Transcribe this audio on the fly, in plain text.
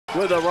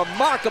With a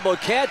remarkable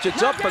catch,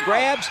 it's up for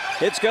grabs.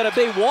 It's going to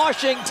be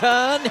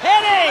Washington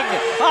hitting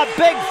a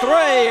big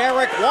three.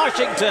 Eric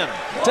Washington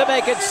to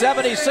make it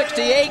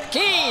 70-68.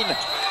 Keene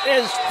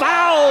is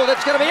fouled.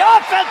 It's going to be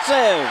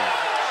offensive.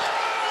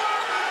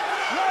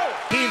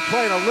 Keene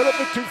playing a little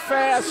bit too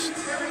fast.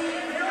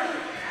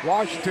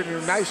 Washington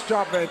did a nice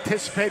job of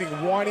anticipating,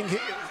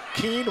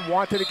 Keene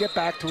wanted to get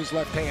back to his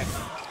left hand.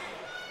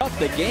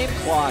 The game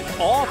clock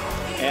off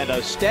and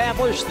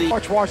establish the...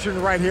 Watch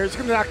Washington right here. He's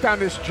going to knock down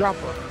this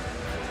jumper.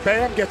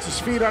 Bam gets his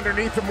feet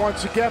underneath him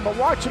once again, but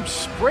watch him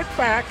sprint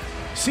back,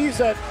 sees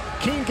that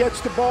Keene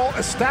gets the ball,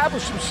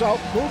 establish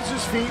himself, moves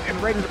his feet,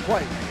 and ready to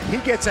play. He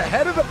gets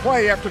ahead of the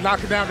play after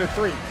knocking down the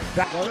three.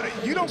 Well,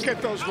 you don't get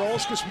those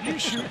rolls because when you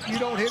shoot, you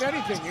don't hit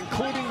anything,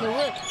 including the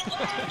rim.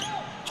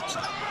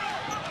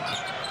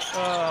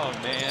 Oh,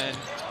 man.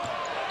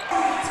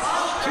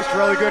 Just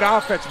really good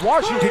offense.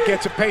 Washington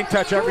gets a paint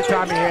touch every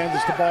time he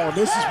handles the ball, and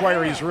this is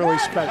where he's really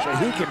special.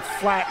 He can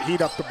flat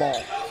heat up the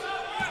ball.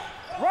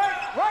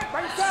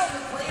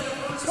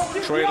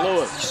 Trey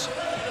Lewis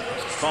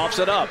pops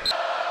it up.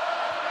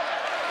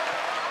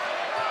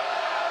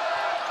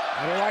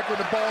 I don't like when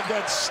the ball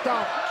gets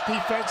stuck.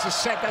 Defense is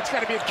set. That's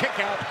got to be a kick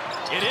out.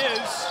 It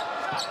is.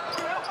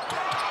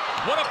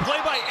 What a play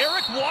by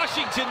Eric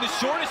Washington, the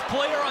shortest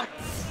player on.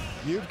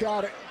 You've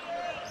got it.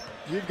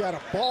 You've got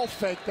to ball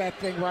fake that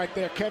thing right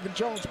there. Kevin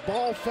Jones,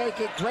 ball fake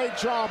it. Great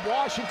job,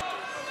 Washington.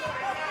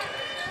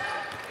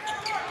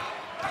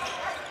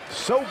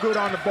 So good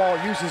on the ball.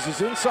 Uses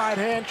his inside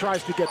hand,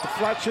 tries to get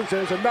deflections.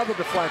 There's another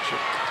deflection.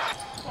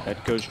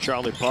 Head coach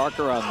Charlie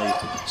Parker on the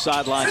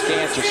sideline,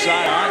 Kansas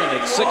sideline, and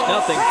it's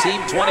 6-0,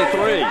 team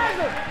 23.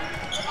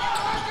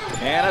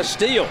 And a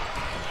steal.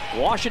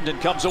 Washington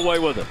comes away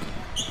with it.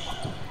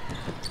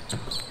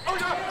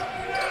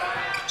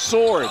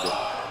 Sword.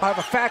 I have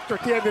a factor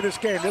at the end of this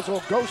game. There's a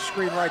little ghost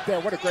screen right there.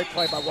 What a great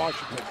play by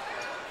Washington.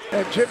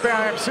 And Jim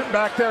Boeheim sitting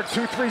back there,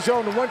 2-3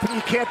 zone. The one thing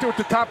you can't do at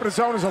the top of the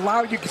zone is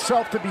allow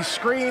yourself to be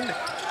screened.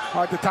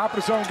 At the top of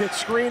the zone gets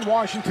screened.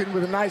 Washington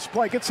with a nice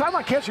play. Good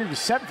sideline catch. He was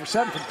 7 for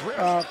 7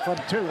 from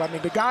 2. I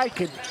mean, the guy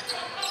can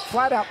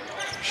flat out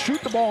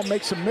shoot the ball and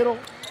make some middle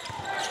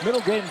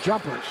game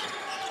jumpers.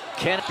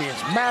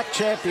 Champions, MAC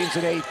champions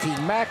at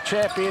 18. MAC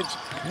champions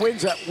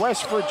wins at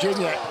West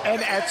Virginia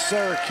and at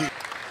Syracuse.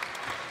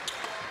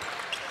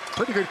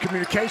 Pretty good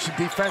communication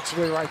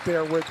defensively right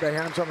there with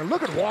Boeheim. I mean,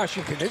 look at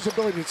Washington, his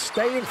ability to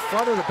stay in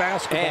front of the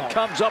basketball. And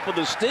comes up with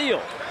a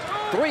steal.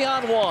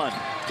 3-on-1.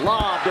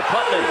 Lob to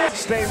Putney.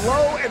 Stay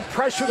low and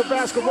pressure the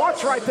basket.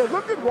 Watch right there.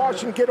 Look at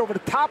Washington get over the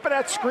top of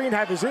that screen,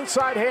 have his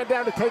inside hand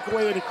down to take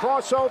away any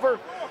crossover.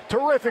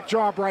 Terrific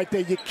job right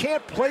there. You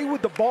can't play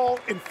with the ball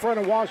in front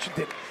of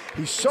Washington.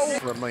 He's so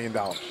for $1 million.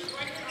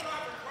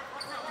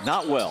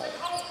 Not well.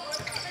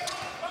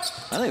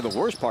 I think the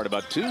worst part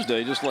about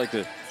Tuesday, just like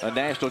a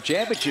national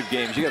championship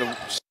games, you got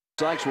to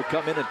Sykes will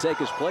come in and take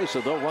his place,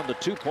 so they'll run the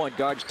two-point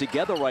guards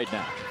together right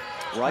now.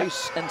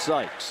 Rice and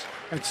Sykes.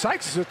 And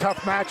Sykes is a tough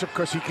matchup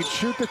because he can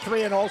shoot the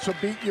three and also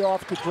beat you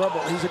off the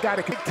dribble. He's a guy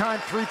that can big-time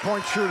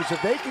three-point shooters.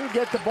 If they can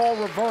get the ball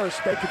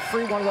reversed, they can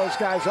free one of those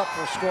guys up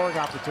for a scoring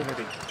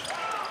opportunity.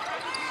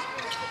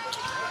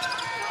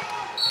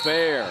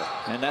 Fair,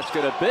 and that's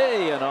going to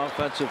be an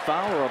offensive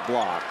foul or a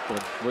block.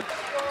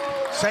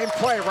 Same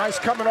play, Rice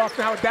coming off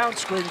now, down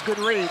screen, good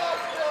read.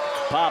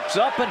 Pops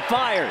up and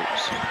fires.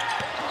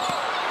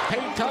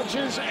 Paint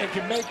touches and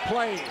can make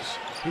plays.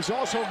 He's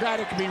also a guy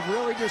that can be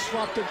really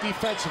disruptive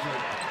defensively.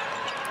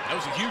 That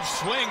was a huge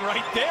swing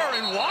right there,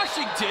 and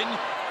Washington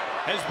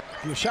has...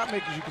 Your shot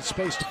makers, you can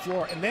space the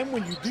floor, and then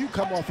when you do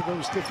come off of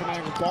those different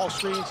angle ball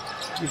screens,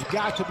 you've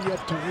got to be able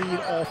to read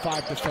all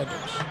 5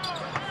 defenders.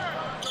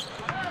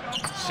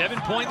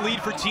 7-point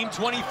lead for Team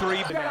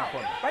 23. Sit down for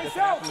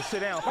me. Sit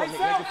down for me.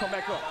 Make it come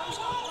back up.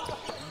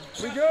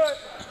 We good.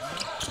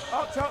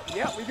 Up top.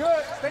 Yeah, we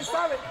good. Stay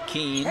solid.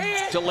 Keene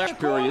to left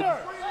period.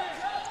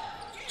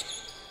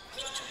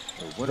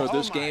 The winner of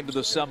this game to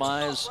the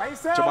semis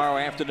tomorrow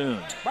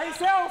afternoon.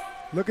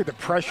 Look at the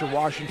pressure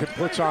Washington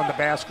puts on the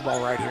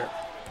basketball right here.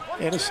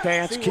 In a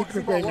stance, keeping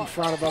the game in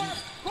front of him.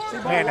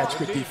 Man, that's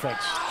good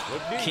defense.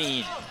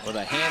 Keene with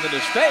a hand in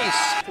his face.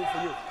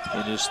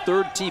 In his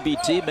third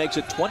TBT, makes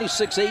it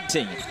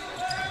 26-18.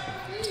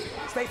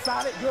 Stay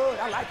solid. Good.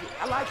 I like it.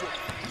 I like it.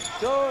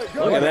 Good.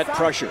 Look at that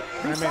pressure.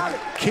 I mean,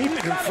 keep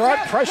it in front,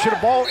 pressure the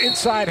ball,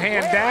 inside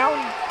hand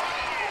down.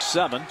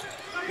 7.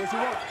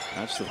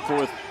 That's the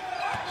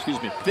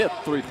fifth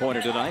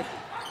three-pointer tonight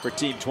for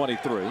Team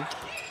 23.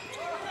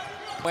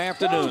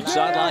 Afternoon,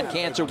 sideline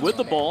Cancer with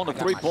the ball and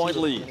a 3-point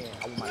lead.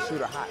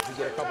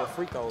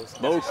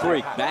 Mo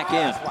Creek back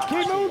in.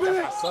 Keep moving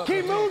it.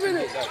 Keep moving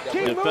it.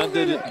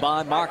 Defended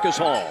by Marcus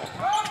Hall.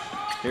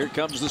 Here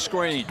comes the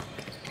screen.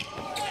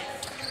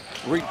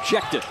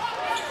 Rejected.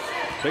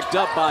 Picked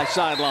up by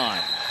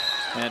sideline.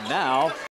 And now